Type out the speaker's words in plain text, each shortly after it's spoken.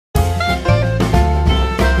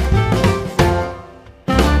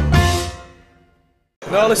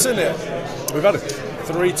No, listen, we've had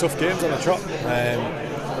 3 tough games on the trot.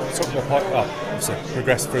 Took my point, obviously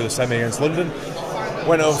progressed through the semi against London.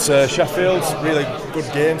 Went over to Sheffield, really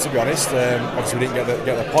good game to be honest. Obviously we didn't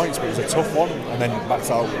get the points, but it was a tough one. And then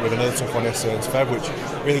backed out with another tough one yesterday against Feb, which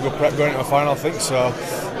really good prep going into the final, I think. So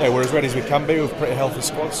yeah, we're as ready as we can be with a pretty healthy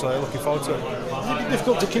squad. So looking forward to it. Is it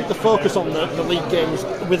difficult to keep the focus on the league games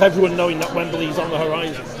with everyone knowing that Wembley's on the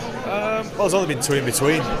horizon? Well, there's only been 2 in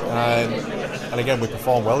between, and again we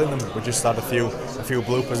performed well in them. We just had a few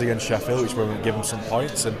bloopers against Sheffield, which we were given some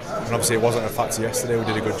points, and obviously it wasn't a factor yesterday. We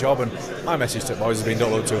did a good job, and my message to the boys has been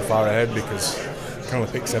don't look too far ahead because you can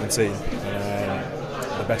only pick 17,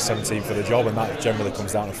 the best 17 for the job, and that generally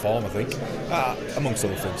comes down to form, I think, amongst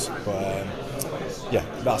other things. But yeah,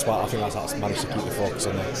 that's why I think that's managed to keep the focus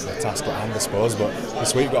on the task at hand, I suppose. But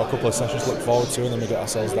this week we've got a couple of sessions to look forward to, and then we get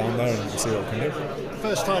ourselves down there and see what we can do.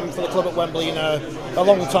 First time for the club at Wembley in a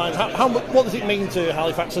long time. What does it mean to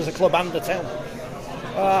Halifax as a club and the town?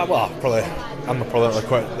 Well, I'm probably not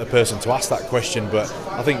quite the person to ask that question, but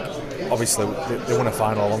I think obviously they won a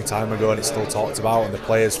final a long time ago and it's still talked about, and the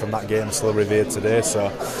players from that game are still revered today. So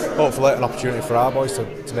hopefully an opportunity for our boys to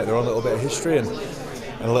make their own little bit of history and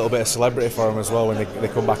a little bit of celebrity for them as well. When they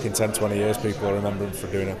come back in 10-20 years, people will remember them for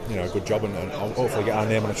doing a good job and hopefully get our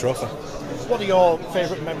name on a trophy. What are your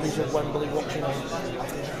favourite memories of Wembley watching?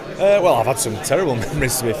 Well, I've had some terrible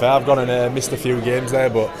memories, to be fair. I've gone and missed a few games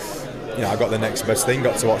there, but I got the next best thing.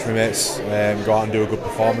 Got to watch my mates go out and do a good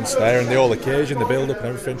performance there, and the whole occasion, the build-up and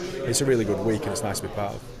everything. It's a really good week and it's nice to be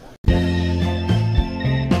part of.